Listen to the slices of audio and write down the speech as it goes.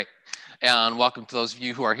And welcome to those of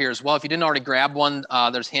you who are here as well. If you didn't already grab one,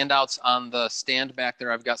 there's handouts on the stand back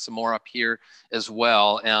there. I've got some more up here as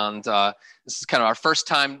well. And this is kind of our first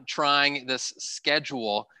time trying this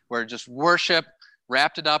schedule where just worship,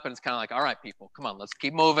 wrapped it up, and it's kind of like, all right, people, come on, let's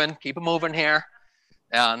keep it moving here.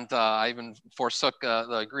 And I even forsook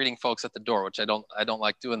the greeting folks at the door, which I don't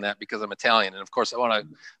like doing that because I'm Italian. And of course, I want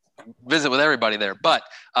to visit with everybody there. But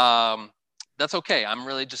that's okay. I'm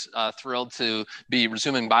really just thrilled to be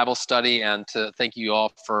resuming Bible study and to thank you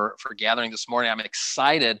all for gathering this morning. I'm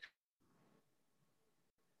excited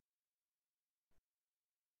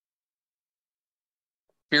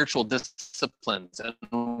spiritual disciplines and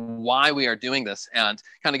why we are doing this, and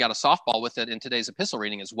kind of got a softball with it in today's epistle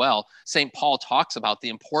reading as well. St. Paul talks about the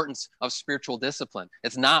importance of spiritual discipline.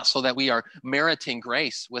 It's not so that we are meriting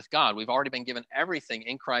grace with God. We've already been given everything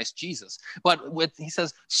in Christ Jesus. But he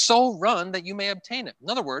says, so run that you may obtain it. In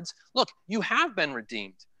other words, look, you have been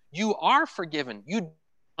redeemed. You are forgiven. You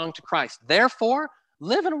belong to Christ. Therefore,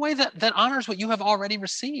 live in a way that honors what you have already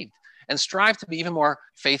received, and strive to be even more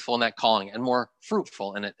faithful in that calling and more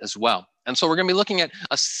fruitful in it as well. And so we're going to be looking at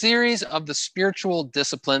a series of the spiritual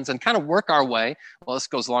disciplines and kind of work our way. Well, this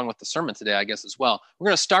goes along with the sermon today, I guess, as well. We're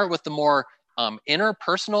going to start with the more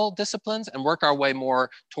interpersonal disciplines and work our way more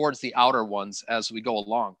towards the outer ones as we go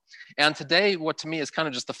along. And today, what to me is kind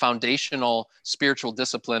of just the foundational spiritual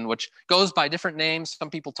discipline, which goes by different names. Some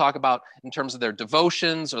people talk about in terms of their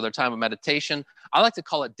devotions or their time of meditation. I like to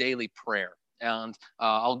call it daily prayer. And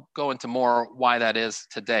I'll go into more why that is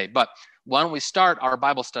today. But why don't we start our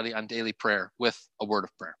Bible study on daily prayer with a word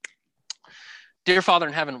of prayer. Dear Father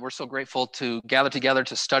in heaven, we're so grateful to gather together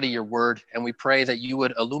to study your word. And we pray that you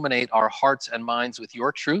would illuminate our hearts and minds with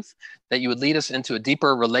your truth, that you would lead us into a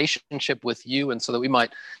deeper relationship with you, and so that we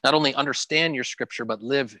might not only understand your scripture, but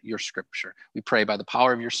live your scripture. We pray by the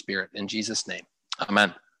power of your Spirit in Jesus' name.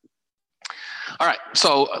 Amen. All right,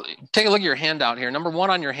 so take a look at your handout here. Number one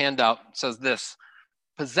on your handout says this: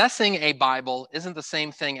 possessing a Bible isn't the same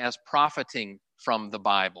thing as profiting from the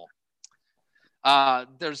Bible.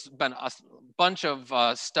 There's been a bunch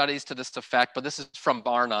of studies to this effect, but this is from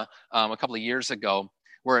Barna a couple of years ago,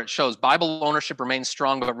 where it shows Bible ownership remains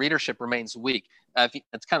strong, but readership remains weak.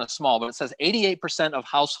 It's kind of small, but it says 88% of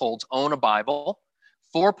households own a Bible.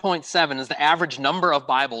 4.7 is the average number of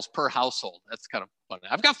Bibles per household. That's kind of funny.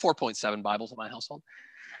 I've got 4.7 Bibles in my household.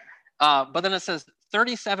 But then it says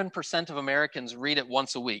 37% of Americans read it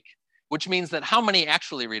once a week, which means that how many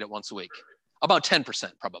actually read it once a week? About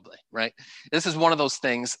 10% probably, right? This is one of those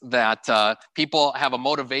things that people have a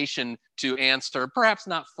motivation to answer, perhaps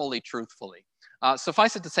not fully truthfully.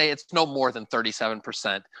 Suffice it to say, it's no more than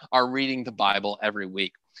 37% are reading the Bible every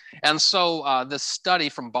week. And so this study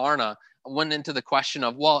from Barna went into the question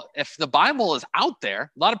of, well, if the Bible is out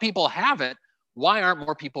there, a lot of people have it, why aren't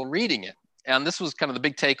more people reading it? And this was kind of the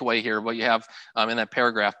big takeaway here, what you have in that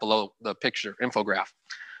paragraph below the picture, infograph.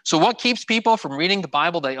 So what keeps people from reading the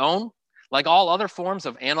Bible they own? Like all other forms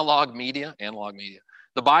of analog media,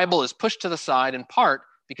 the Bible is pushed to the side in part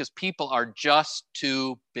because people are just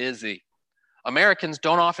too busy. Americans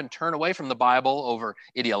don't often turn away from the Bible over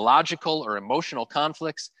ideological or emotional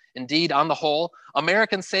conflicts. Indeed, on the whole,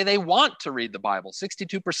 Americans say they want to read the Bible.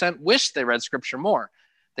 62% wish they read Scripture more.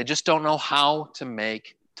 They just don't know how to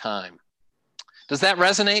make time. Does that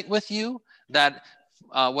resonate with you? That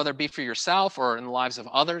whether it be for yourself or in the lives of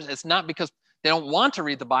others, it's not because they don't want to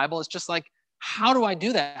read the Bible. It's just like, how do I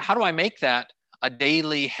do that? How do I make that a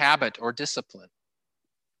daily habit or discipline?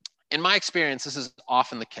 In my experience, this is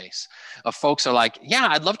often the case. Folks are like, yeah,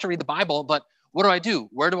 I'd love to read the Bible, but what do I do?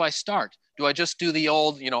 Where do I start? Do I just do the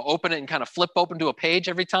old, open it and kind of flip open to a page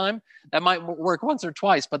every time? That might work once or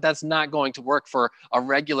twice, but that's not going to work for a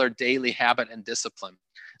regular daily habit and discipline.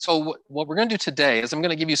 So what we're going to do today is I'm going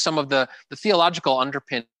to give you some of the theological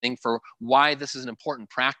underpinning for why this is an important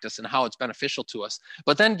practice and how it's beneficial to us,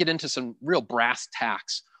 but then get into some real brass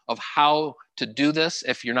tacks of how to do this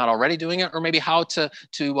if you're not already doing it, or maybe how to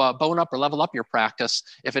bone up or level up your practice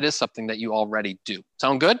if it is something that you already do.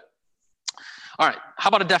 Sound good? All right, how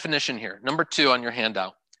about a definition here? Number 2 on your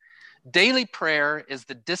handout. Daily prayer is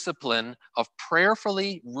the discipline of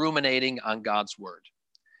prayerfully ruminating on God's word.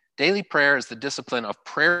 Daily prayer is the discipline of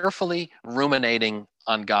prayerfully ruminating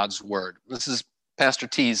on God's word. This is Pastor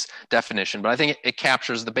T's definition, but I think it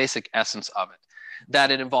captures the basic essence of it. That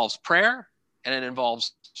it involves prayer and it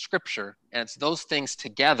involves scripture, and it's those things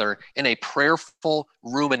together in a prayerful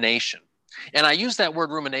rumination. And I use that word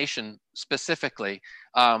rumination specifically.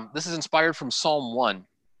 This is inspired from Psalm 1.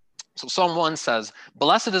 So Psalm 1 says,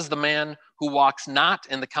 "Blessed is the man who walks not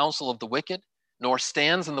in the counsel of the wicked, nor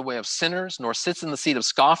stands in the way of sinners, nor sits in the seat of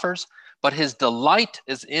scoffers, but his delight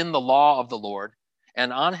is in the law of the Lord,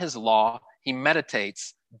 and on his law he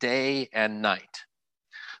meditates day and night.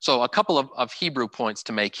 So a couple of Hebrew points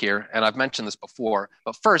to make here, and I've mentioned this before.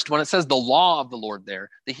 But first, when it says the law of the Lord there,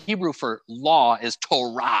 the Hebrew for law is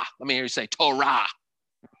Torah. Let me hear you say Torah.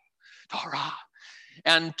 Torah.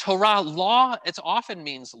 And Torah, law, it often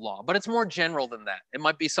means law, but it's more general than that. It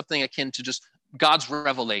might be something akin to just God's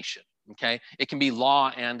revelation, okay? It can be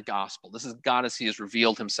law and gospel. This is God as he has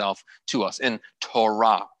revealed himself to us in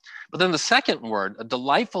Torah. But then the second word, a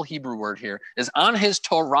delightful Hebrew word here, is on his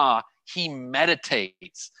Torah, he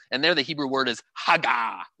meditates. And there the Hebrew word is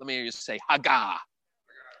Haggah. Let me hear you say Haggah.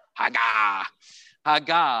 Haggah.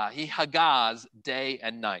 Haggah. He Haggahs day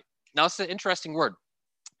and night. Now, it's an interesting word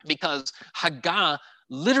because Haggah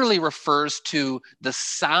literally refers to the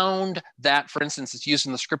sound that, for instance, is used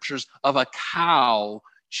in the scriptures of a cow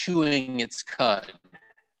chewing its cud.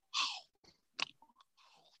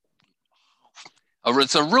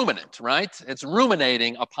 It's a ruminant, right? It's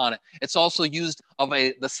ruminating upon it. It's also used of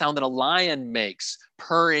the sound that a lion makes,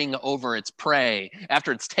 purring over its prey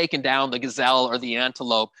after it's taken down the gazelle or the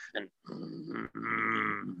antelope. And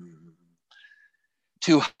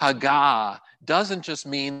to Haggah doesn't just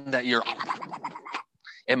mean that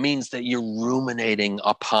it means that you're ruminating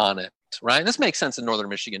upon it, right? This makes sense in Northern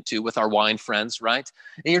Michigan too with our wine friends, right?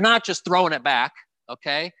 And you're not just throwing it back,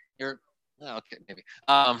 okay? Okay, maybe.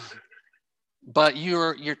 But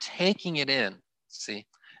you're taking it in, see?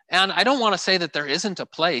 And I don't want to say that there isn't a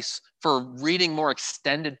place for reading more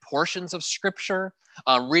extended portions of scripture,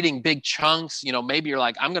 reading big chunks. You know, maybe you're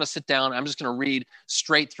like, I'm going to sit down, I'm just going to read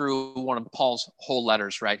straight through one of Paul's whole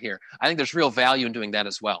letters right here. I think there's real value in doing that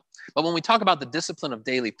as well. But when we talk about the discipline of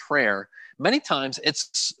daily prayer, many times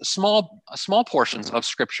it's small portions of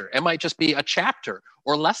scripture. It might just be a chapter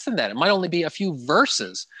or less than that. It might only be a few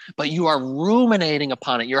verses, but you are ruminating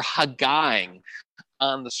upon it. You're haggahing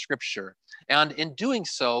on the scripture. And in doing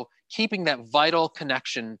so, keeping that vital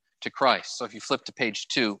connection to Christ. So if you flip to page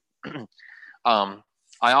 2,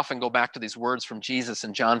 I often go back to these words from Jesus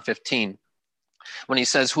in John 15, when he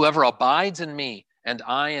says, whoever abides in me and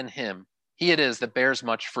I in him, he it is that bears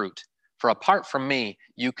much fruit. For apart from me,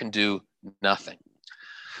 you can do nothing.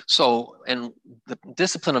 So, and the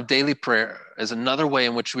discipline of daily prayer is another way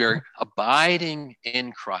in which we are abiding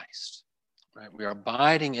in Christ. Right? We are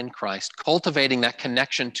abiding in Christ, cultivating that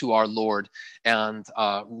connection to our Lord and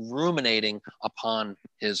ruminating upon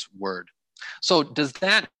his word. So does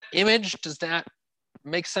that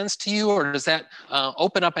make sense to you, or does that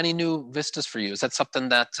open up any new vistas for you? Is that something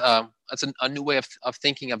that's a new way of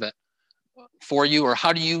thinking of it for you, or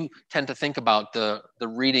how do you tend to think about the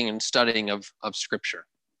reading and studying of scripture?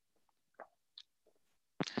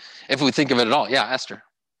 If we think of it at all. Yeah, Esther.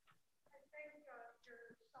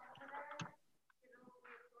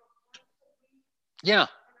 Yeah.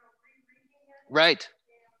 Right.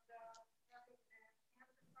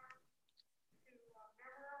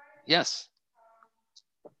 Yes.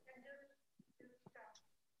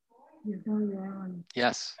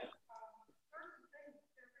 Yes.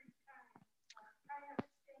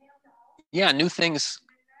 Yeah, new things.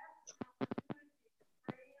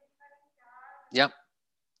 Yep.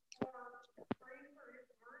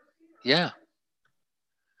 Yeah.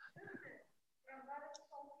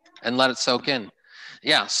 And let it soak in.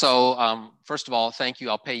 Yeah, so first of all, thank you.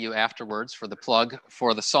 I'll pay you afterwards for the plug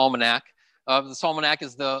for the Psalmanac. The Psalmanac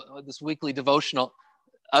is this weekly devotional.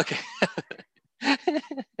 Okay.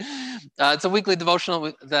 It's a weekly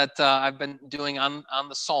devotional that I've been doing on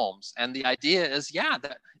the Psalms. And the idea is,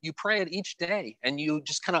 that you pray it each day and you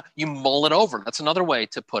just you mull it over. That's another way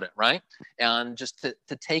to put it, right? And just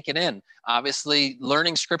to take it in. Obviously,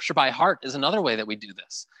 learning scripture by heart is another way that we do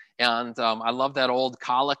this. And I love that old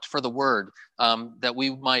collect for the word, that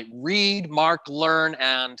we might read, mark, learn,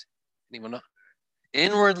 and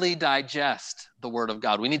inwardly digest the word of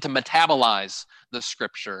God. We need to metabolize the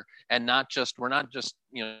scripture and we're not just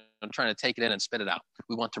trying to take it in and spit it out.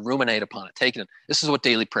 We want to ruminate upon it, take it in. This is what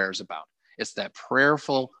daily prayer is about. It's that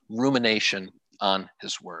prayerful rumination on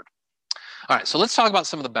his word. All right, so let's talk about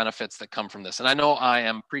some of the benefits that come from this. And I know I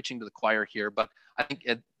am preaching to the choir here, but I think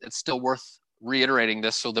it's still worth reiterating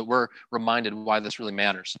this so that we're reminded why this really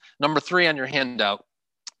matters. Number 3 on your handout,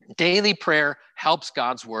 daily prayer helps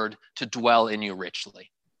God's word to dwell in you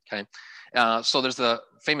richly, okay? So there's a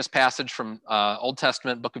famous passage from Old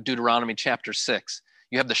Testament, book of Deuteronomy, chapter 6.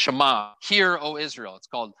 You have the Shema, hear, O Israel. It's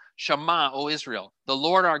called Shema, O Israel. The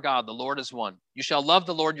Lord our God, the Lord is one. You shall love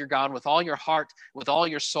the Lord your God with all your heart, with all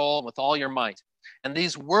your soul, and with all your might. And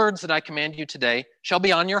these words that I command you today shall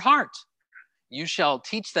be on your heart. You shall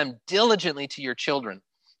teach them diligently to your children,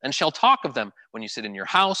 and shall talk of them when you sit in your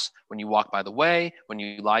house, when you walk by the way, when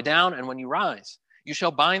you lie down, and when you rise. You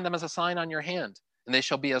shall bind them as a sign on your hand, and they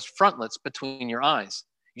shall be as frontlets between your eyes.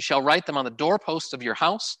 You shall write them on the doorposts of your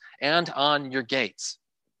house and on your gates.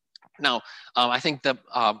 Now, I think that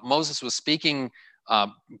Moses was speaking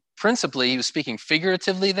principally, he was speaking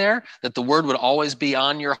figuratively there, that the word would always be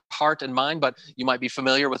on your heart and mind, but you might be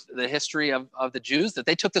familiar with the history of the Jews, that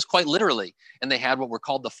they took this quite literally, and they had what were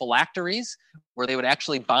called the phylacteries, where they would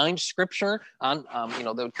actually bind scripture on,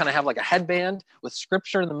 they would kind of have like a headband with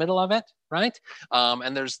scripture in the middle of it, right?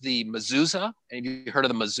 And there's the mezuzah. Have you heard of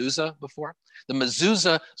the mezuzah before? The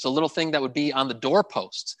mezuzah is a little thing that would be on the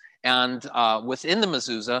doorposts, and within the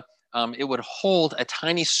mezuzah, it would hold a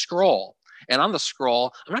tiny scroll. And on the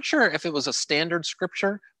scroll, I'm not sure if it was a standard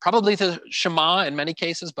scripture, probably the Shema in many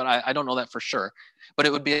cases, but I don't know that for sure. But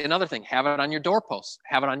it would be another thing. Have it on your doorposts,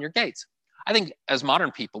 have it on your gates. I think as modern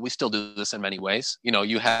people, we still do this in many ways.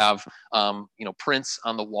 You have, prints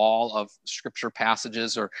on the wall of scripture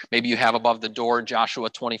passages, or maybe you have above the door Joshua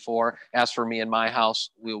 24, as for me and my house,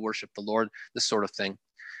 we will worship the Lord, this sort of thing.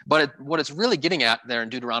 But what it's really getting at there in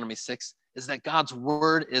Deuteronomy 6 is that God's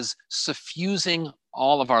word is suffusing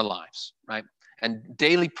all of our lives, right? And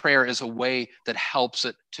daily prayer is a way that helps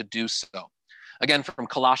it to do so. Again, from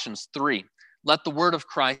Colossians 3, let the word of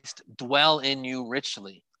Christ dwell in you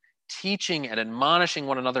richly, teaching and admonishing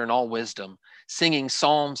one another in all wisdom, singing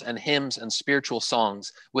psalms and hymns and spiritual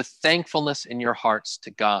songs with thankfulness in your hearts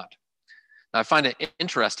to God. Now, I find it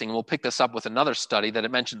interesting, and we'll pick this up with another study, that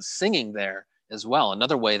it mentions singing there as well,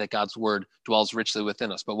 another way that God's word dwells richly within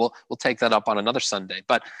us. But we'll take that up on another Sunday.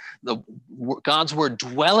 But God's word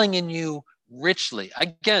dwelling in you richly.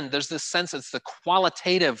 Again, there's this sense, it's the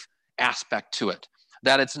qualitative aspect to it,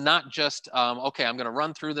 that it's not just, okay, I'm going to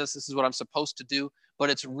run through this. This is what I'm supposed to do. But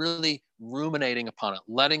it's really ruminating upon it,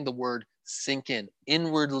 letting the word sink in,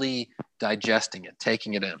 inwardly digesting it,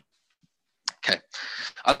 taking it in. Okay.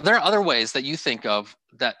 There are other ways that you think of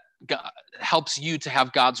that God helps you to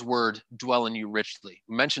have God's word dwell in you richly.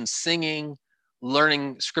 We mentioned singing,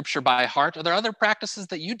 learning scripture by heart. Are there other practices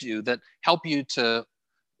that you do that help you to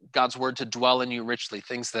God's word to dwell in you richly?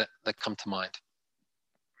 Things that come to mind.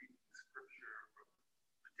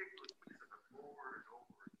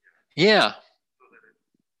 Yeah.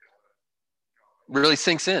 Really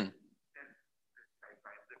sinks in.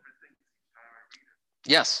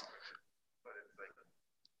 Yes.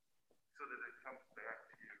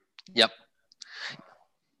 Yep.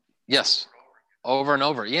 Yes. Over and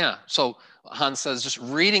over. Yeah. So Hans says just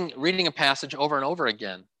reading a passage over and over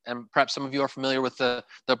again. And perhaps some of you are familiar with the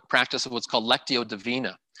practice of what's called Lectio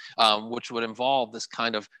Divina, which would involve this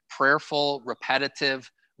kind of prayerful, repetitive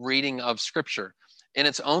reading of scripture. In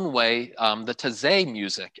its own way, the Taizé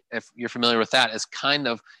music, if you're familiar with that, is kind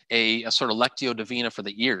of a sort of Lectio Divina for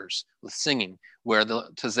the ears with singing, where the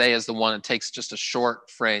Taizé is the one that takes just a short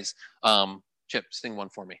phrase. Chip, sing one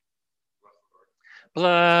for me.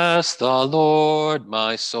 Bless the Lord,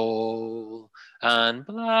 my soul, and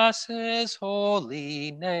bless his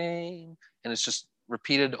holy name. And it's just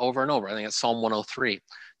repeated over and over. I think it's Psalm 103.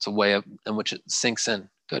 It's a way in which it sinks in.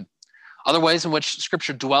 Good. Other ways in which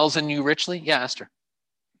scripture dwells in you richly? Yeah, Esther.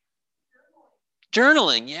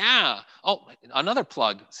 Journaling, yeah. Oh, another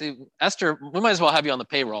plug. See, Esther, we might as well have you on the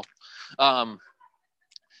payroll.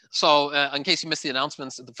 So in case you missed the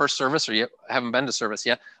announcements at the first service, or you haven't been to service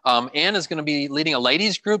yet, Anne is going to be leading a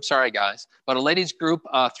ladies group. Sorry, guys. But a ladies group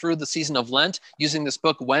through the season of Lent using this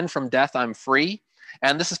book, When From Death I'm Free.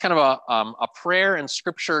 And this is kind of a prayer and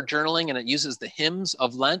scripture journaling, and it uses the hymns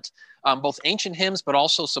of Lent, both ancient hymns, but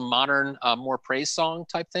also some modern, more praise song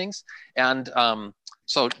type things. And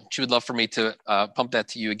so she would love for me to pump that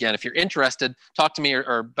to you again. If you're interested, talk to me,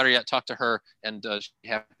 or better yet, talk to her, and she'd be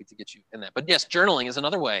happy to get you in that. But yes, journaling is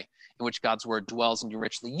another way in which God's word dwells in you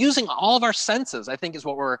richly. Using all of our senses, I think, is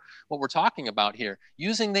what we're talking about here.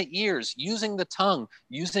 Using the ears, using the tongue,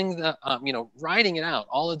 using the writing it out.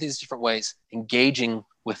 All of these different ways, engaging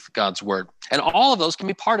with God's word, and all of those can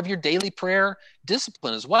be part of your daily prayer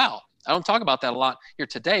discipline as well. I don't talk about that a lot here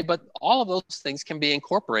today, but all of those things can be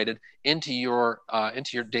incorporated into your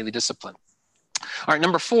daily discipline. All right,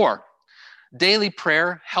 number 4, daily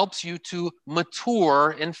prayer helps you to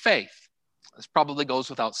mature in faith. This probably goes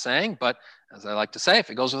without saying, but as I like to say, if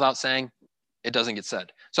it goes without saying, it doesn't get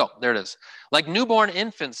said. So there it is. Like newborn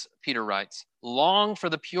infants, Peter writes, long for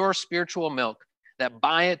the pure spiritual milk, that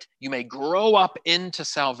by it you may grow up into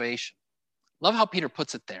salvation. Love how Peter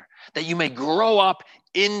puts it there, that you may grow up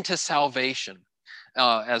into salvation.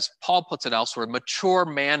 As Paul puts it elsewhere, mature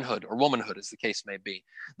manhood or womanhood, as the case may be.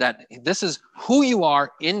 That this is who you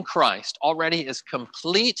are in Christ, already is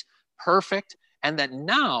complete, perfect, and that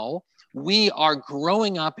now we are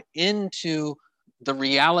growing up into the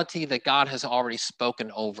reality that God has already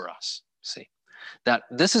spoken over us. See, that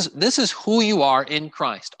this is who you are in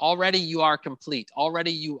Christ. Already you are complete.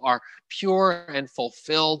 Already you are pure and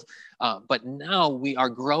fulfilled. But now we are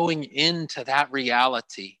growing into that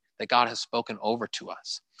reality that God has spoken over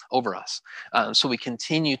us. So we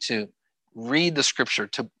continue to read the scripture,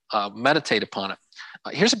 to meditate upon it.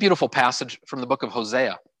 Here's a beautiful passage from the book of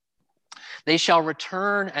Hosea. They shall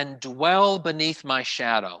return and dwell beneath my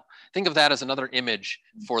shadow. Think of that as another image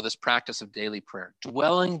for this practice of daily prayer.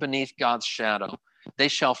 Dwelling beneath God's shadow. They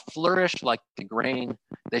shall flourish like the grain.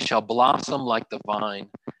 They shall blossom like the vine.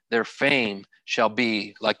 Their fame shall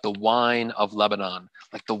be like the wine of Lebanon,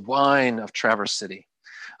 like the wine of Traverse City.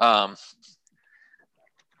 Again,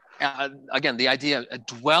 the idea of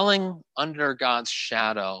dwelling under God's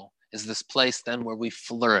shadow is this place then where we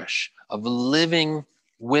flourish, of living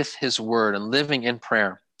with his word and living in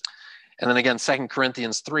prayer. And then again, 2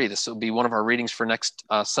 Corinthians 3, this will be one of our readings for next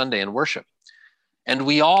Sunday in worship. And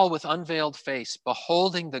we all with unveiled face,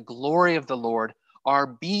 beholding the glory of the Lord, are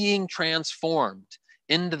being transformed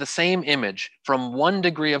into the same image from one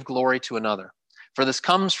degree of glory to another. For this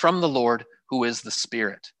comes from the Lord, who is the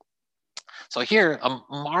Spirit. So here, a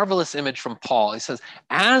marvelous image from Paul. He says,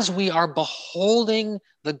 as we are beholding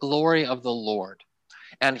the glory of the Lord.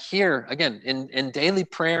 And here, again, in daily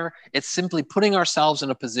prayer, it's simply putting ourselves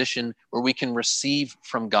in a position where we can receive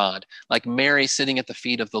from God, like Mary sitting at the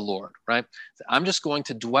feet of the Lord, right? I'm just going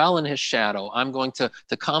to dwell in his shadow. I'm going to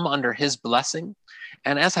come under his blessing.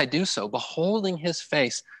 And as I do so, beholding his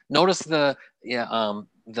face, notice the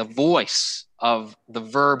voice of the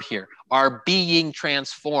verb here, are being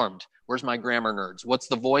transformed. Where's my grammar nerds? What's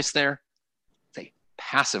the voice there? It's a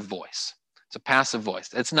passive voice. It's a passive voice.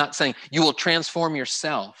 It's not saying you will transform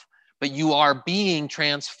yourself, but you are being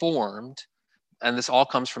transformed. And this all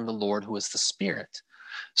comes from the Lord, who is the Spirit.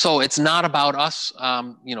 So it's not about us,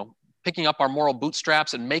 picking up our moral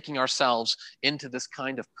bootstraps and making ourselves into this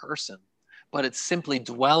kind of person, but it's simply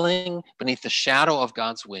dwelling beneath the shadow of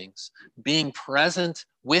God's wings, being present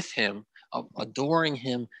with him, adoring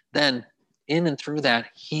him. Then in and through that,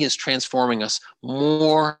 he is transforming us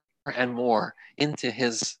more and more into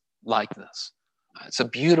his likeness. It's a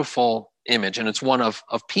beautiful image, and it's one of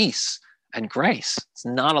peace and grace. It's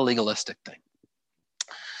not a legalistic thing.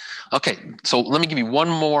 Okay, so let me give you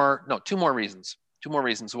two more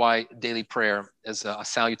reasons why daily prayer is a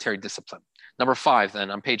salutary discipline. Number 5,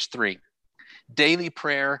 then, on page 3. Daily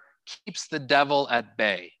prayer keeps the devil at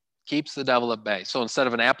bay. Keeps the devil at bay. So instead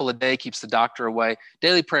of an apple a day keeps the doctor away,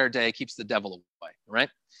 daily prayer day keeps the devil away, right?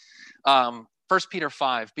 1 Peter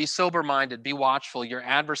 5, be sober-minded, be watchful. Your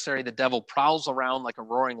adversary, the devil, prowls around like a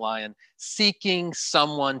roaring lion, seeking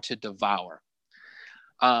someone to devour.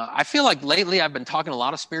 I feel like lately I've been talking a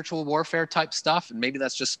lot of spiritual warfare type stuff, and maybe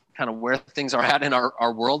that's just kind of where things are at in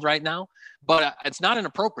our world right now. But it's not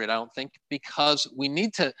inappropriate, I don't think, because we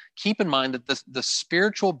need to keep in mind that the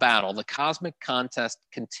spiritual battle, the cosmic contest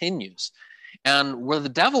continues. And where the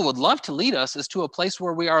devil would love to lead us is to a place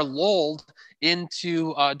where we are lulled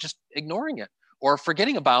into just ignoring it or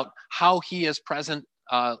forgetting about how he is present.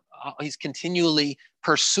 He's continually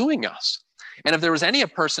pursuing us. And if there was any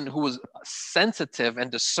person who was sensitive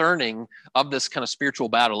and discerning of this kind of spiritual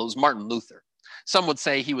battle, it was Martin Luther. Some would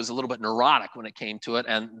say he was a little bit neurotic when it came to it,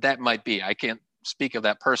 and that might be. I can't speak of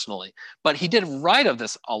that personally. But he did write of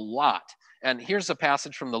this a lot. And here's a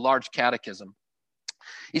passage from the Large Catechism.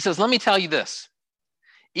 He says, let me tell you this.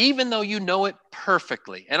 Even though you know it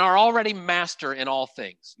perfectly and are already master in all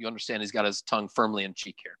things, you understand he's got his tongue firmly in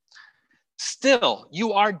cheek here. Still,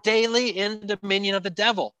 you are daily in the dominion of the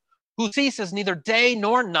devil, who ceases neither day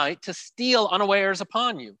nor night to steal unawares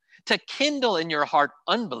upon you, to kindle in your heart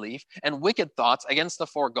unbelief and wicked thoughts against the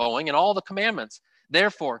foregoing and all the commandments.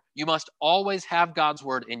 Therefore, you must always have God's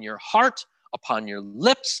word in your heart, upon your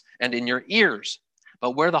lips, and in your ears.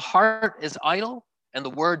 But where the heart is idle and the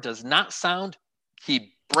word does not sound,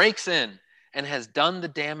 he breaks in and has done the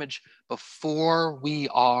damage before we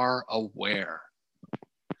are aware.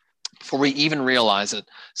 Before we even realize it,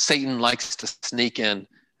 Satan likes to sneak in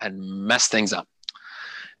and mess things up.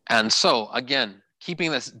 And so, again, keeping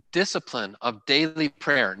this discipline of daily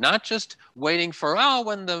prayer, not just waiting for,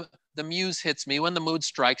 when the muse hits me, when the mood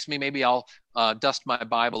strikes me, maybe I'll dust my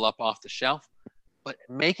Bible up off the shelf, but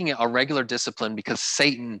making it a regular discipline, because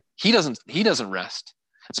Satan, he doesn't rest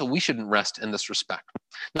So we shouldn't rest in this respect.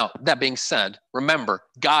 Now, that being said, remember,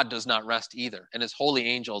 God does not rest either, and his holy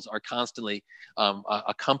angels are constantly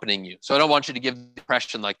accompanying you. So I don't want you to give the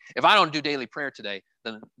impression like, if I don't do daily prayer today,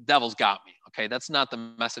 then the devil's got me. Okay, that's not the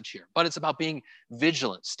message here. But it's about being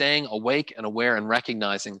vigilant, staying awake and aware, and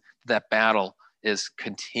recognizing that battle is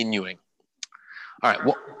continuing. All right,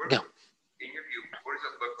 well, yeah. In your view, what does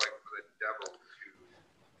it look like for the devil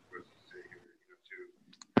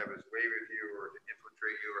to have his way with you or to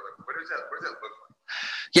infiltrate you, or like, what does that look like?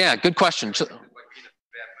 Yeah, good question. Like being in a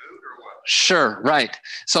bad mood or what? Sure, right.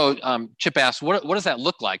 So Chip asked, what does that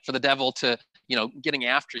look like for the devil to, getting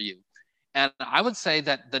after you? And I would say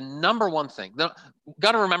that the number one thing,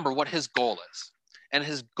 got to remember what his goal is. And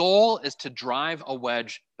his goal is to drive a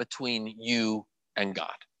wedge between you and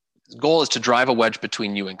God. His goal is to drive a wedge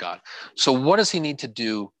between you and God. So what does he need to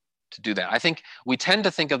do that? I think we tend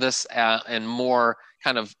to think of this in more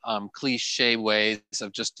kind of cliche ways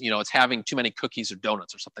of just, it's having too many cookies or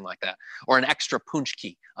donuts or something like that, or an extra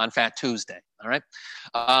punchki on Fat Tuesday, all right?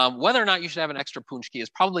 Whether or not you should have an extra punchki is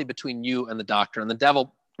probably between you and the doctor, and the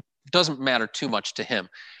devil doesn't matter too much to him,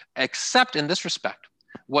 except in this respect.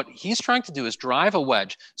 What he's trying to do is drive a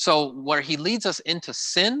wedge. So where he leads us into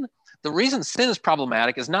sin, the reason sin is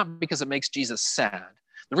problematic is not because it makes Jesus sad.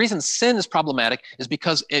 The reason sin is problematic is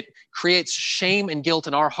because it creates shame and guilt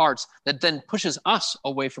in our hearts that then pushes us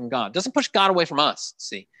away from God. It doesn't push God away from us,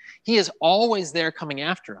 see. He is always there coming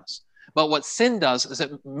after us. But what sin does is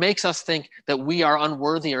it makes us think that we are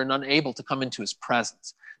unworthy or unable to come into his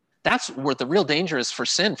presence. That's where the real danger is for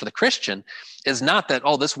sin, for the Christian, is not that,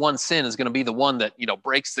 this one sin is going to be the one that,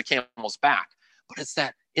 breaks the camel's back. But it's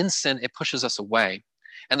that in sin, it pushes us away.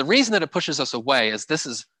 And the reason that it pushes us away is this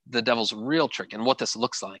is the devil's real trick. And what this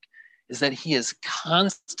looks like is that he is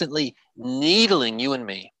constantly needling you and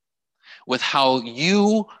me with how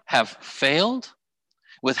you have failed,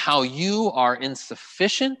 with how you are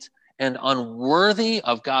insufficient and unworthy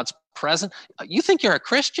of God's presence. You think you're a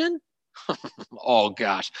Christian? Oh,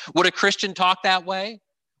 gosh. Would a Christian talk that way?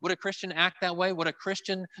 Would a Christian act that way? Would a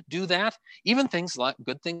Christian do that? Even things like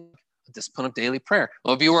good things, discipline of daily prayer.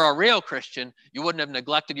 Well, if you were a real Christian, you wouldn't have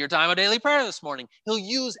neglected your time of daily prayer this morning. He'll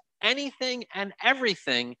use anything and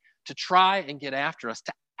everything to try and get after us,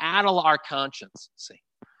 to addle our conscience, see.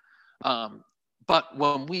 But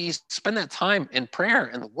when we spend that time in prayer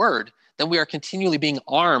and the word, then we are continually being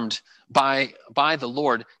armed by the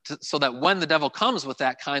Lord so that when the devil comes with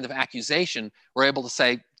that kind of accusation, we're able to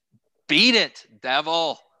say, beat it,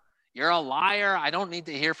 devil. You're a liar. I don't need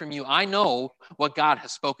to hear from you. I know what God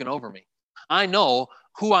has spoken over me. I know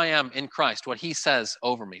who I am in Christ, what he says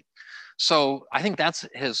over me. So I think that's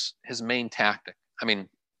his main tactic. I mean,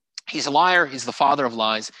 he's a liar. He's the father of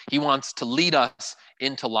lies. He wants to lead us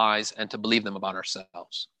into lies and to believe them about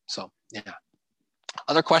ourselves. So, yeah.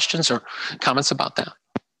 Other questions or comments about that?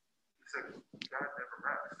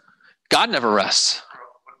 God never rests.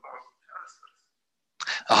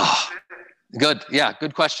 Oh, good. Yeah,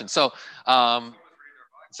 good question. So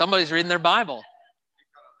somebody's reading their Bible.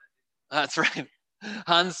 That's right.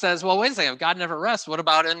 Hans says, well, wait a second. If God never rests, what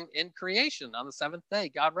about in creation? On the seventh day,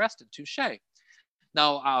 God rested. Touche.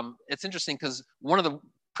 Now, it's interesting because one of the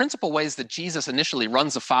principal ways that Jesus initially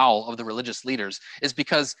runs afoul of the religious leaders is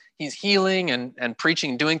because he's healing and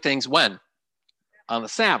preaching and doing things when? On the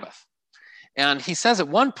Sabbath. And he says at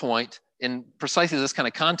one point, in precisely this kind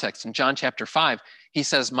of context, in John chapter 5, he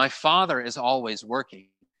says, my Father is always working,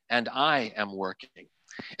 and I am working.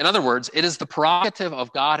 In other words, it is the prerogative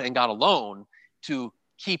of God and God alone to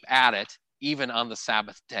keep at it even on the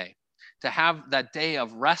Sabbath day. To have that day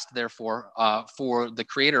of rest, therefore, for the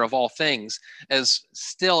creator of all things, as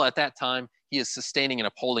still at that time, he is sustaining and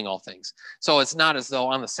upholding all things. So it's not as though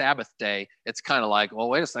on the Sabbath day, it's kind of like, well,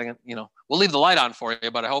 wait a second, we'll leave the light on for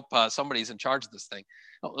you, but I hope somebody's in charge of this thing.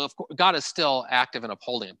 No, of course, God is still active and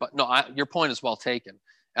upholding it. But no, your point is well taken.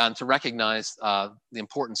 And to recognize the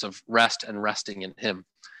importance of rest and resting in him.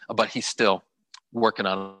 But he's still working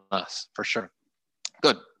on us, for sure.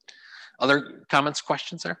 Good. Other comments,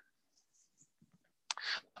 questions there?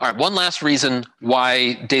 All right, one last reason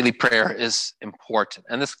why daily prayer is important.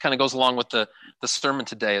 And this kind of goes along with the sermon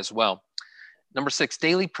today as well. Number 6,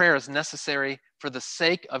 daily prayer is necessary for the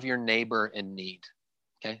sake of your neighbor in need.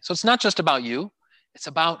 Okay, so it's not just about you. It's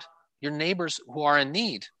about your neighbors who are in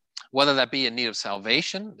need, whether that be in need of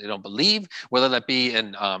salvation, they don't believe, whether that be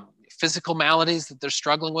in physical maladies that they're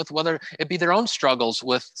struggling with, whether it be their own struggles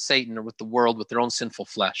with Satan or with the world, with their own sinful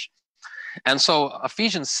flesh. And so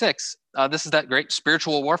Ephesians 6, this is that great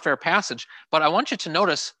spiritual warfare passage, but I want you to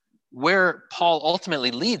notice where Paul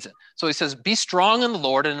ultimately leads it. So he says, be strong in the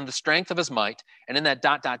Lord and in the strength of his might. And in that ...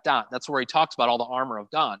 that's where he talks about all the armor of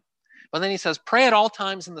God. But then he says, pray at all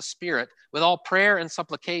times in the Spirit with all prayer and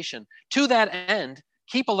supplication. To that end,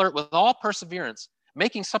 keep alert with all perseverance,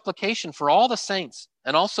 making supplication for all the saints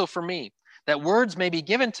and also for me, that words may be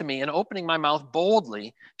given to me in opening my mouth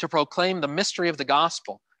boldly to proclaim the mystery of the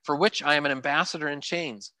gospel, for which I am an ambassador in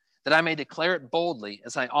chains, that I may declare it boldly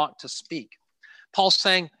as I ought to speak. Paul's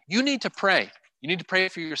saying, you need to pray. You need to pray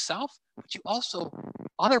for yourself, but you also,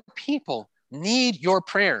 other people need your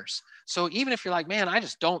prayers. So even if you're like, man, I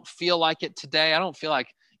just don't feel like it today. I don't feel like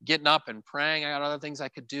getting up and praying. I got other things I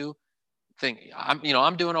could do.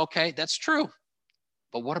 I'm doing okay. That's true.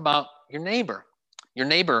 But what about your neighbor? Your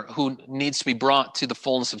neighbor who needs to be brought to the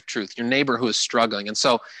fullness of truth, your neighbor who is struggling. And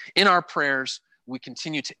so in our prayers, we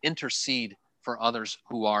continue to intercede for others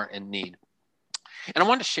who are in need. And I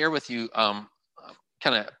wanted to share with you,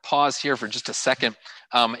 kind of pause here for just a second.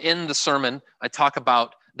 In the sermon, I talk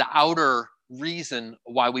about the outer reason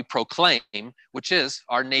why we proclaim, which is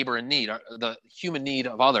our neighbor in need, the human need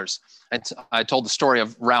of others. And I told the story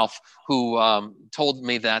of Ralph, who told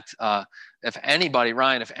me that if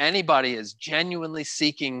anybody is genuinely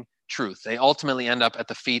seeking truth, they ultimately end up at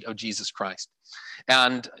the feet of Jesus Christ.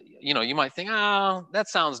 And, you might think, oh, that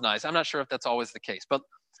sounds nice. I'm not sure if that's always the case, but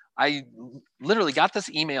I literally got this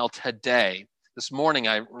email today. This morning,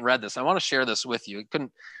 I read this. I want to share this with you. I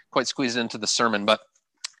couldn't quite squeeze it into the sermon, but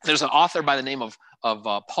there's an author by the name of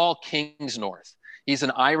Paul Kingsnorth. He's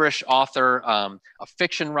an Irish author, a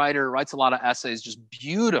fiction writer, writes a lot of essays just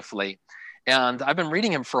beautifully. And I've been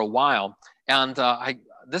reading him for a while. And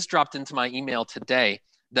this dropped into my email today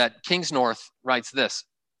that Kingsnorth writes this.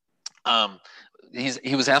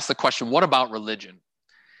 He was asked the question, what about religion?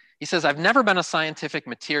 He says, I've never been a scientific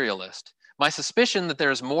materialist. My suspicion that there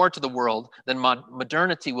is more to the world than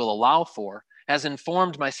modernity will allow for has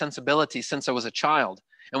informed my sensibility since I was a child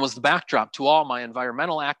and was the backdrop to all my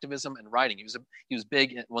environmental activism and writing. He was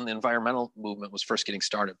big when the environmental movement was first getting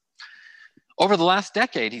started. Over the last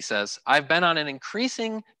decade, he says, I've been on an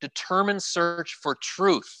increasing, determined search for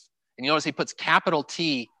truth. And you notice he puts capital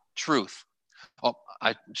T, truth. Oh,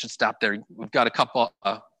 I should stop there. We've got a couple,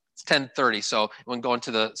 it's 10:30, so when going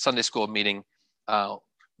to the Sunday school meeting,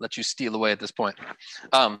 let you steal away at this point.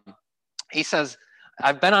 He says,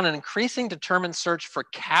 I've been on an increasing determined search for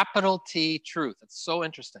capital T truth. It's so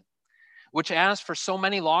interesting. Which, as for so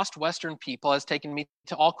many lost Western people, has taken me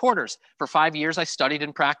to all quarters. For 5 years, I studied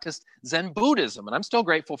and practiced Zen Buddhism, and I'm still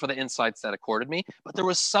grateful for the insights that accorded me, but there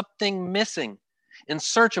was something missing. In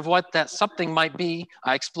search of what that something might be,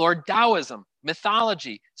 I explored Taoism,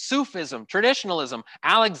 mythology, Sufism, traditionalism,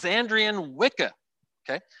 Alexandrian Wicca,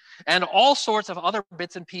 okay? And all sorts of other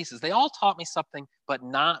bits and pieces. They all taught me something, but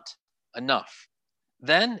not enough.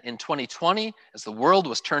 Then in 2020, as the world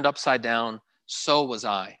was turned upside down, so was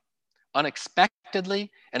I.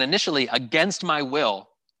 Unexpectedly and initially against my will,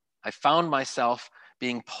 I found myself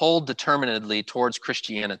being pulled determinedly towards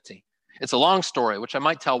Christianity. It's a long story, which I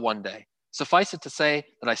might tell one day. Suffice it to say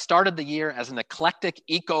that I started the year as an eclectic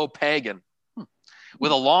eco-pagan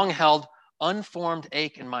with a long-held, unformed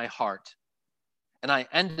ache in my heart. And I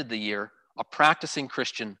ended the year a practicing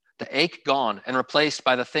Christian, the ache gone and replaced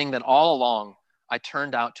by the thing that all along I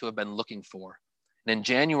turned out to have been looking for. And in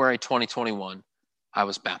January 2021, I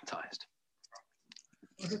was baptized.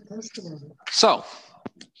 So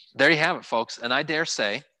there you have it, folks. And I dare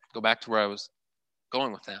say, go back to where I was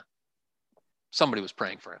going with that. Somebody was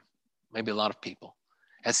praying for him, maybe a lot of people,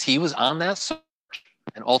 as he was on that search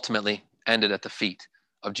and ultimately ended at the feet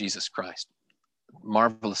of Jesus Christ.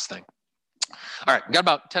 Marvelous thing. All right, we've got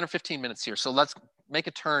about 10 or 15 minutes here. So let's make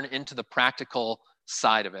a turn into the practical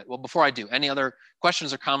side of it. Well, before I do, any other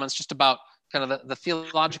questions or comments just about kind of the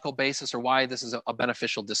theological basis or why this is a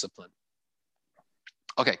beneficial discipline?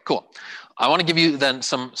 Okay, cool. I want to give you then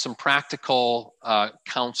some practical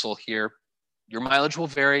counsel here. Your mileage will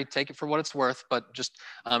vary. Take it for what it's worth, but just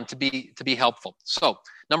to be helpful. So,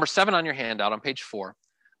 number 7 on your handout on page 4,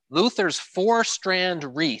 Luther's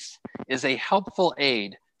 4-strand wreath is a helpful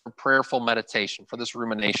aid for prayerful meditation, for this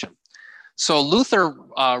rumination. So Luther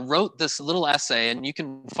wrote this little essay, and you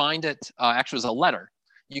can find it, actually it was a letter.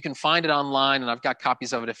 You can find it online, and I've got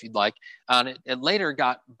copies of it if you'd like. And it later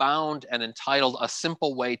got bound and entitled A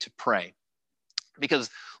Simple Way to Pray, because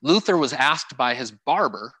Luther was asked by his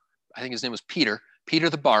barber, I think his name was Peter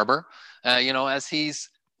the barber, as he's,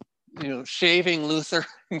 shaving Luther,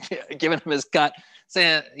 giving him his cut,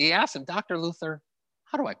 he asked him, Dr. Luther,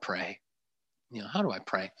 how do I pray? How do I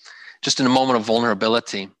pray? Just in a moment of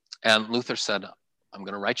vulnerability. And Luther said, I'm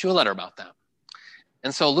going to write you a letter about that.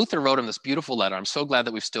 And so Luther wrote him this beautiful letter. I'm so glad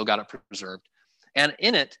that we've still got it preserved. And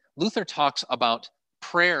in it, Luther talks about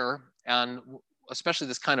prayer, and especially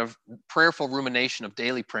this kind of prayerful rumination of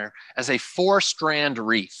daily prayer, as a four-strand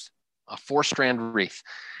wreath, a four-strand wreath.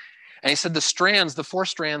 And he said the four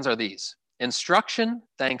strands are these: instruction,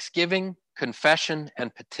 thanksgiving, confession,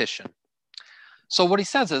 and petition. So what he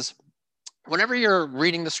says is, whenever you're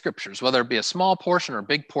reading the scriptures, whether it be a small portion or a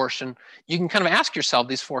big portion, you can kind of ask yourself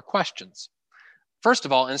these four questions. First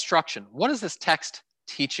of all, instruction. What is this text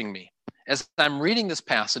teaching me? As I'm reading this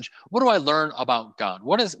passage, what do I learn about God?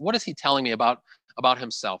 What is he telling me about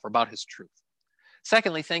himself or about his truth?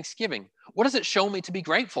 Secondly, thanksgiving. What does it show me to be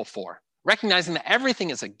grateful for? Recognizing that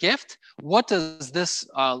everything is a gift, what does this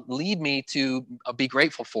lead me to be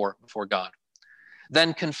grateful for before God?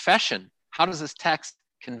 Then confession. How does this text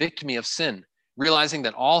convict me of sin? Realizing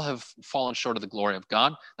that all have fallen short of the glory of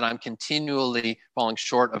God, that I'm continually falling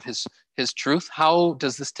short of his truth. How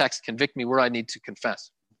does this text convict me where I need to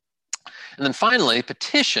confess? And then finally,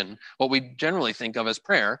 petition, what we generally think of as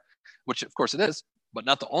prayer, which of course it is, but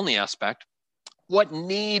not the only aspect. What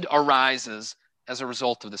need arises as a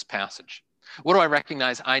result of this passage? What do I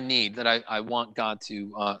recognize I need, that I want God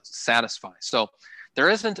to satisfy? So there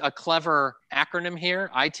isn't a clever acronym here,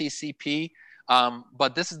 ITCP,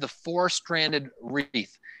 but this is the four-stranded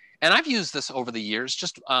wreath. And I've used this over the years,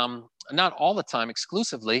 just not all the time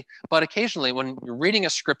exclusively, but occasionally when you're reading a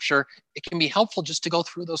scripture, it can be helpful just to go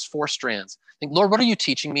through those four strands. Think, Lord, what are you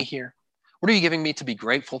teaching me here? What are you giving me to be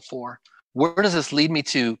grateful for? Where does this lead me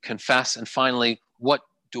to confess? And finally, what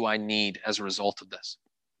do I need as a result of this?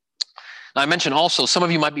 Now, I mentioned also, some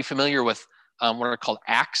of you might be familiar with what are called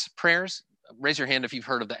ACTS prayers. Raise your hand if you've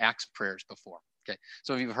heard of the ACTS prayers before. Okay,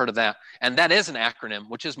 some of you have heard of that. And that is an acronym,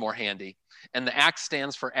 which is more handy. And the ACTS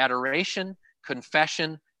stands for adoration,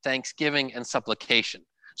 confession, thanksgiving, and supplication.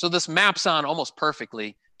 So this maps on almost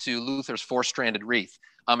perfectly to Luther's four-stranded wreath.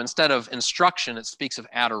 Instead of instruction, it speaks of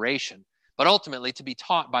adoration. But ultimately, to be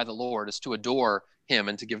taught by the Lord is to adore him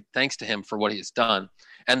and to give thanks to him for what he has done.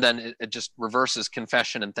 And then it just reverses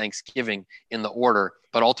confession and thanksgiving in the order,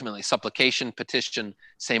 but ultimately supplication, petition,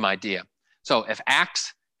 same idea. So if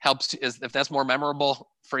ACTS helps, if that's more memorable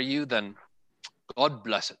for you, then God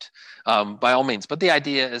bless it, by all means. But the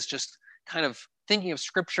idea is just kind of thinking of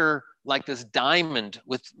scripture like this diamond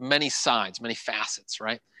with many sides, many facets,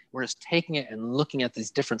 right? We're just taking it and looking at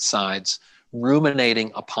these different sides,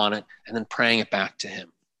 ruminating upon it, and then praying it back to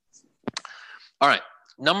him. All right,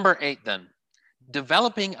 number 8 then,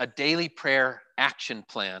 developing a daily prayer action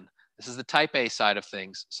plan. This is the type A side of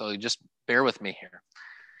things, so just bear with me here.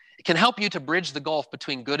 It can help you to bridge the gulf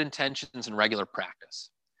between good intentions and regular practice.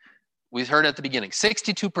 We heard at the beginning,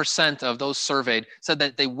 62% of those surveyed said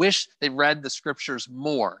that they wish they read the scriptures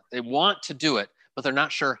more. They want to do it, but they're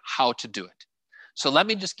not sure how to do it. So let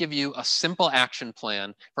me just give you a simple action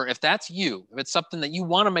plan for if that's you, if it's something that you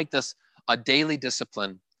want to make this a daily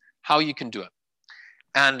discipline, how you can do it.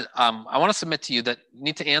 And I want to submit to you that you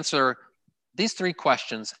need to answer these 3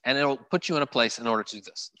 questions, and it'll put you in a place in order to do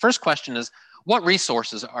this. First question is, what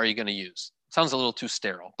resources are you going to use? Sounds a little too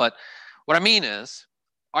sterile, but what I mean is,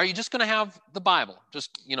 are you just going to have the Bible?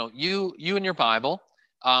 Just, you and your Bible,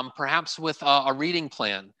 perhaps with a reading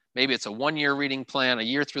plan. Maybe it's a 1-year reading plan, a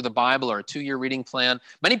year through the Bible, or a 2-year reading plan.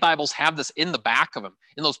 Many Bibles have this in the back of them,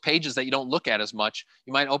 in those pages that you don't look at as much.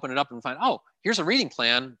 You might open it up and find, oh, here's a reading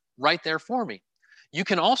plan right there for me. You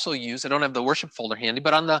can also use, I don't have the worship folder handy,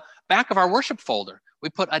 but on the back of our worship folder, we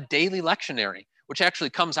put a daily lectionary, which actually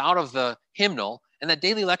comes out of the hymnal. And that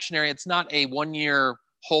daily lectionary, it's not a 1-year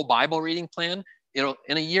whole Bible reading plan. In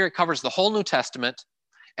a year, it covers the whole New Testament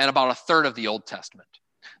and about a third of the Old Testament.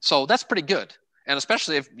 So that's pretty good. And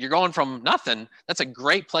especially if you're going from nothing, that's a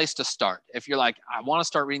great place to start. If you're like, I want to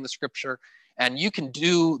start reading the scripture, and you can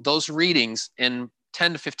do those readings in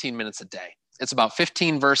 10 to 15 minutes a day. It's about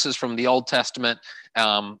 15 verses from the Old Testament,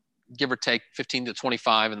 give or take 15 to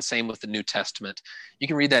 25, and same with the New Testament. You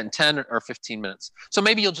can read that in 10 or 15 minutes. So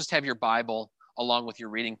maybe you'll just have your Bible along with your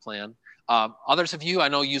reading plan. Others of you I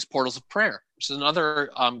know use Portals of Prayer, which is another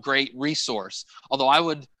great resource. Although I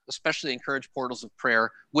would especially encourage Portals of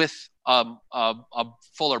Prayer with a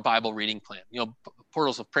fuller Bible reading plan.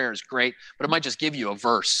 Portals of Prayer is great, but it might just give you a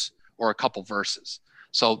verse or a couple verses.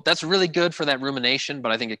 So that's really good for that rumination,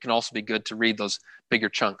 but I think it can also be good to read those bigger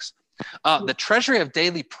chunks. The Treasury of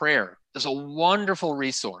Daily Prayer is a wonderful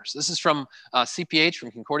resource. This is from CPH,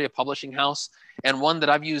 from Concordia Publishing House, and one that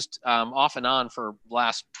I've used off and on for the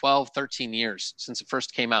last 12, 13 years since it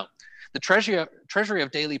first came out. The Treasury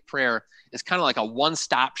of Daily Prayer is kind of like a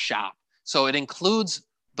one-stop shop. So it includes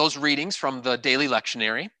those readings from the daily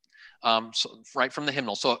lectionary, right from the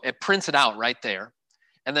hymnal. So it prints it out right there.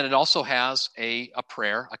 And then it also has a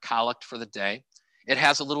prayer, a collect for the day. It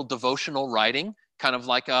has a little devotional writing, kind of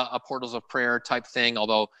like a Portals of Prayer type thing,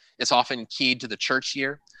 although it's often keyed to the church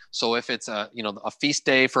year. So if it's a feast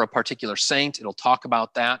day for a particular saint, it'll talk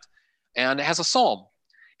about that. And it has a psalm,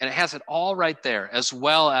 and it has it all right there, as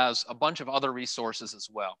well as a bunch of other resources as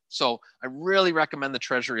well. So I really recommend the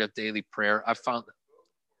Treasury of Daily Prayer. I've found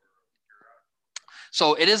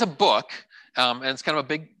so it is a book, and it's kind of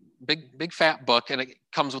a big fat book, and it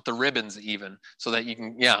comes with the ribbons even, so that you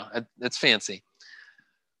can, it's fancy.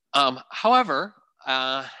 However,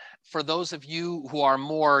 for those of you who are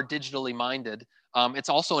more digitally minded, it's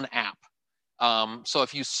also an app. So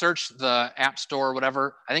if you search the App Store or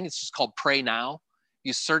whatever, I think it's just called Pray Now.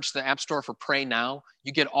 You search the App Store for Pray Now,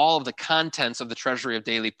 you get all of the contents of the Treasury of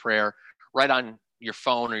Daily Prayer right on your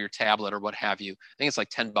phone or your tablet or what have you. I think it's like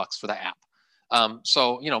 $10 for the app.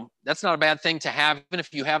 So, that's not a bad thing to have, even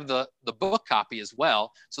if you have the book copy as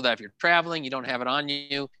well, so that if you're traveling, you don't have it on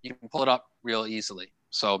you, you can pull it up real easily.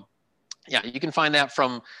 So yeah, you can find that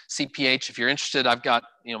from CPH. If you're interested, I've got,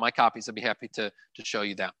 my copies. I'd be happy to show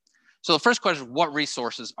you that. So the first question, what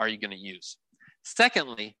resources are you going to use?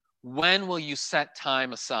 Secondly, when will you set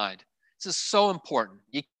time aside? This is so important.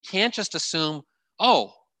 You can't just assume,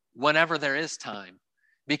 whenever there is time,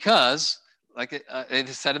 because like it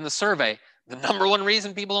said in the survey, the number one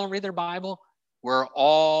reason people don't read their Bible, we're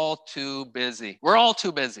all too busy. We're all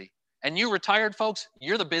too busy. And you retired folks,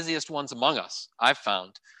 you're the busiest ones among us, I've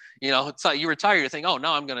found. It's like you retire, you think,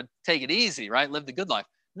 now I'm going to take it easy, right? Live the good life.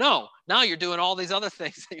 No, now you're doing all these other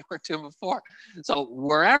things that you weren't doing before. So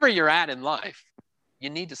wherever you're at in life, you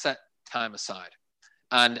need to set time aside.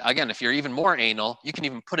 And again, if you're even more anal, you can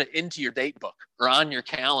even put it into your date book or on your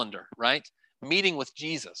calendar, right? Meeting with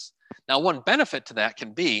Jesus. Now, one benefit to that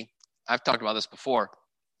can be, I've talked about this before,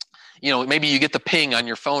 maybe you get the ping on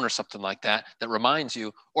your phone or something like that reminds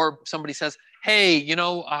you, or somebody says, hey,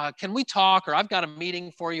 can we talk? Or I've got a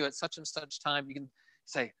meeting for you at such and such time. You can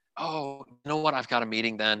say, oh, you know what? I've got a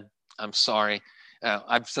meeting then. I'm sorry.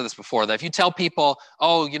 I've said this before, that if you tell people,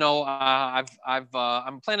 I'm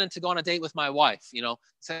planning to go on a date with my wife,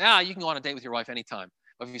 say, you can go on a date with your wife anytime.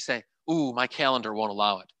 But if you say, ooh, my calendar won't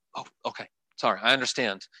allow it. Oh, okay. Sorry, I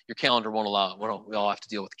understand. Your calendar won't allow it. We all have to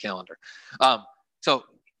deal with the calendar. So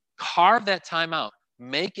carve that time out.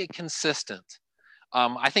 Make it consistent.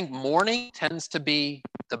 I think morning tends to be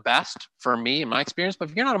the best for me in my experience.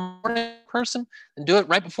 But if you're not a morning person, then do it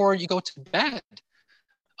right before you go to bed.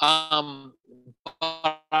 But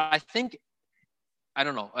I think, I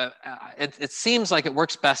don't know, it seems like it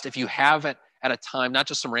works best if you have it at a time, not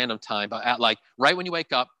just some random time, but at like right when you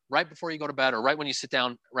wake up, right before you go to bed, or right when you sit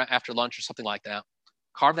down right after lunch or something like that.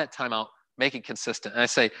 Carve that time out, make it consistent. And I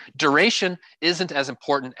say duration isn't as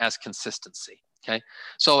important as consistency, okay?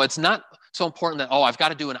 So it's not so important that, I've got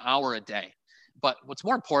to do an hour a day. But what's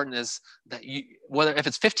more important is that if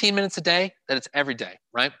it's 15 minutes a day, that it's every day,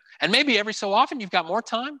 right? And maybe every so often you've got more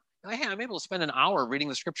time. Hey, I'm able to spend an hour reading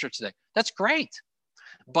the scripture today. That's great.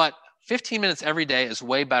 But 15 minutes every day is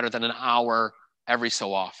way better than an hour every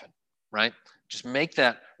so often, right? Just make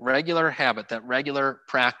that regular habit, that regular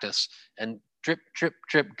practice, and drip, drip,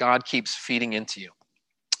 drip, God keeps feeding into you.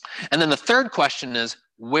 And then the third question is,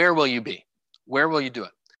 where will you be? Where will you do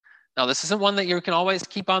it? Now, this isn't one that you can always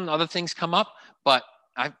keep on, other things come up, but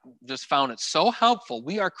I've just found it so helpful.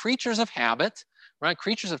 We are creatures of habit, right?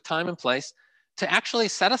 Creatures of time and place, to actually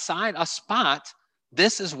set aside a spot.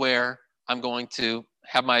 This is where I'm going to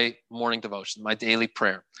have my morning devotion, my daily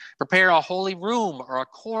prayer. Prepare a holy room or a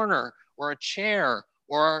corner or a chair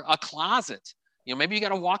or a closet. Maybe you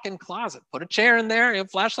got a walk-in closet. Put a chair in there, a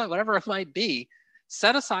flashlight, whatever it might be.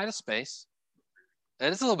 Set aside a space.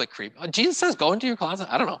 It is a little bit creepy. Jesus says, go into your closet.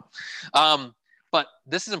 I don't know. But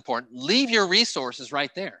this is important. Leave your resources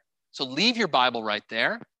right there. So leave your Bible right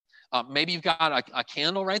there. Maybe you've got a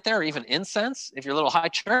candle right there, or even incense. If you're a little high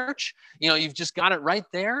church, you've just got it right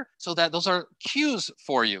there, so that those are cues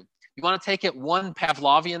for you. You want to take it one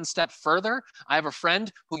Pavlovian step further. I have a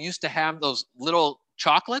friend who used to have those little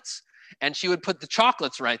chocolates, and she would put the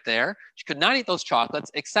chocolates right there. She could not eat those chocolates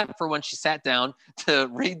except for when she sat down to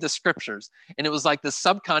read the scriptures. And it was like this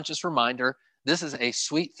subconscious reminder, this is a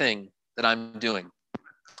sweet thing that I'm doing.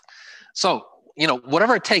 So,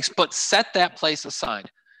 whatever it takes, but set that place aside.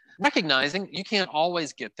 Recognizing you can't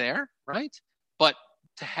always get there, right? But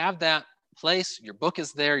to have that place, your book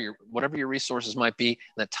is there, whatever your resources might be,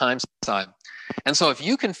 that time aside. And so if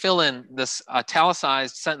you can fill in this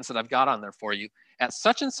italicized sentence that I've got on there for you, at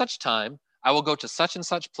such and such time, I will go to such and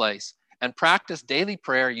such place and practice daily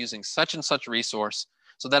prayer using such and such resource,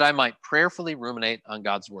 so that I might prayerfully ruminate on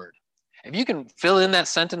God's word. If you can fill in that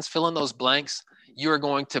sentence, fill in those blanks, you are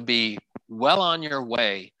going to be well on your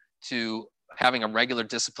way to having a regular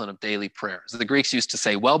discipline of daily prayer. As the Greeks used to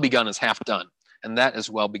say, well begun is half done, and that is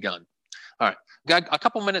well begun. All right, got a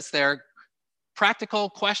couple minutes there. Practical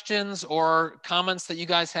questions or comments that you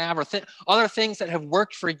guys have, or other things that have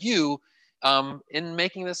worked for you in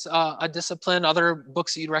making this a discipline, other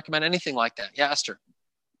books that you'd recommend, anything like that. Yeah, Esther.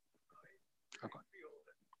 Okay.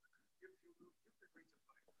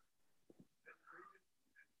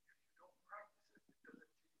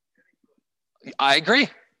 I agree.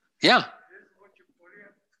 Yeah.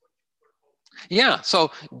 Yeah.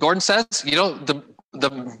 So Gordon says,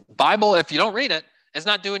 the Bible, if you don't read it, it's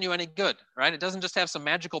not doing you any good, right? It doesn't just have some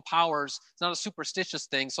magical powers. It's not a superstitious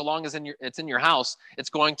thing. So long as it's in your house, it's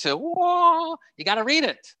going to, whoa, you got to read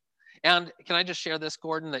it. And can I just share this,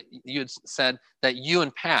 Gordon, that you had said that you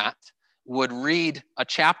and Pat would read a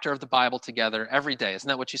chapter of the Bible together every day. Isn't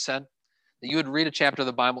that what you said? That you would read a chapter of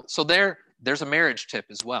the Bible. So there's a marriage tip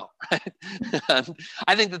as well, right?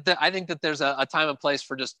 I think that there's a time and place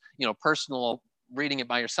for just, personal reading it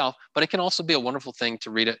by yourself, but it can also be a wonderful thing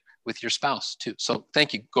to read it with your spouse too. So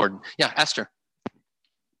thank you, Gordon. Yeah, Esther.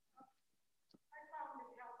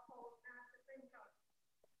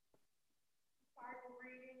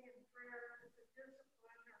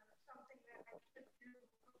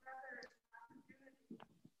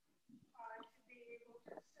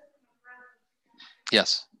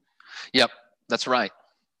 Yes. Yep, that's right.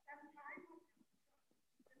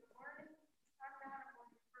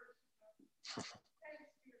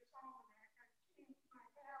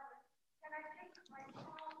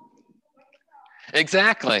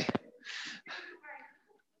 Exactly.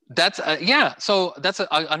 That's yeah. So that's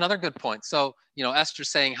another good point. So Esther's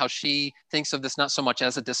saying how she thinks of this not so much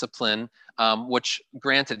as a discipline, which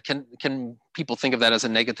granted can people think of that as a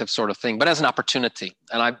negative sort of thing, but as an opportunity.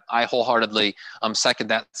 And I wholeheartedly second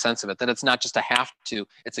that sense of it. That it's not just a have to,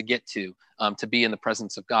 it's a get to be in the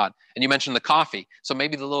presence of God. And you mentioned the coffee. So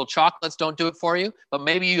maybe the little chocolates don't do it for you, but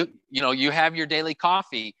maybe you have your daily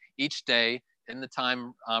coffee each day in the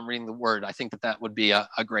time reading the Word. I think that would be a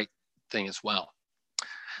great thing as well.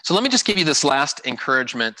 So let me just give you this last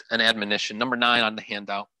encouragement and admonition, number 9 on the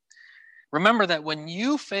handout. Remember that when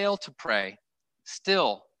you fail to pray,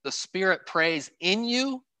 still the Spirit prays in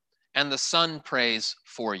you and the Son prays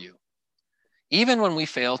for you. Even when we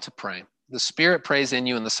fail to pray, the Spirit prays in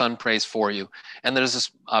you and the Son prays for you. And there's this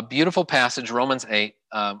beautiful passage, Romans 8,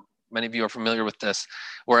 many of you are familiar with this,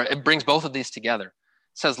 where it brings both of these together.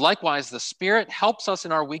 It says, likewise, the Spirit helps us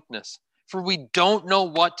in our weakness, for we don't know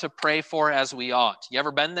what to pray for as we ought. You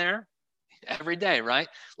ever been there? Every day, right?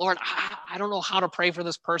 Lord, I don't know how to pray for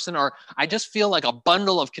this person, or I just feel like a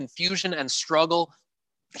bundle of confusion and struggle.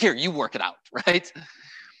 Here, you work it out, right?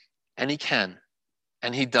 And he can,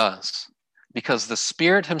 and he does, because the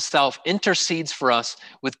Spirit himself intercedes for us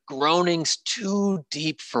with groanings too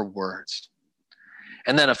deep for words.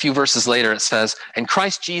 And then a few verses later, it says, and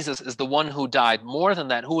Christ Jesus is the one who died, more than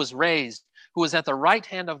that, who was raised, who is at the right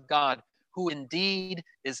hand of God, who indeed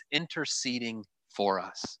is interceding for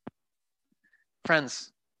us.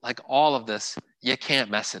 Friends, like all of this, you can't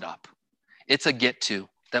mess it up. It's a get to,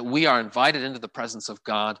 that we are invited into the presence of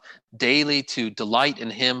God daily to delight in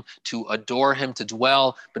him, to adore him, to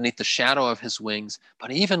dwell beneath the shadow of his wings.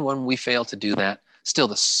 But even when we fail to do that, still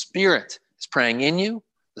the Spirit is praying in you,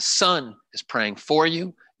 the Son is praying for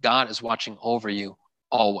you, God is watching over you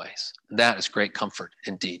always. And that is great comfort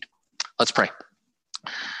indeed. Let's pray.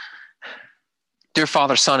 Dear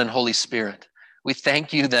Father, Son, and Holy Spirit, we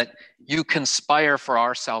thank you that you conspire for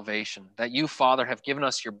our salvation, that you, Father, have given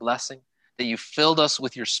us your blessing, that you filled us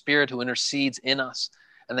with your Spirit who intercedes in us,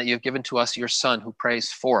 and that you've given to us your Son who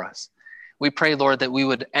prays for us. We pray, Lord, that we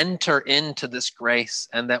would enter into this grace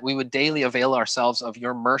and that we would daily avail ourselves of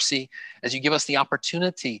your mercy as you give us the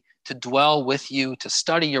opportunity to dwell with you, to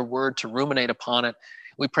study your word, to ruminate upon it.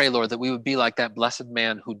 We pray, Lord, that we would be like that blessed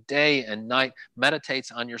man who day and night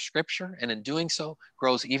meditates on your scripture, and in doing so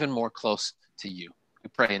grows even more close to you. We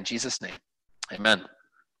pray in Jesus' name. Amen.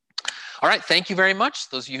 All right, thank you very much.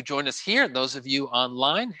 Those of you who joined us here, those of you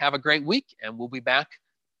online, have a great week, and we'll be back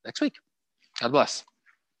next week. God bless.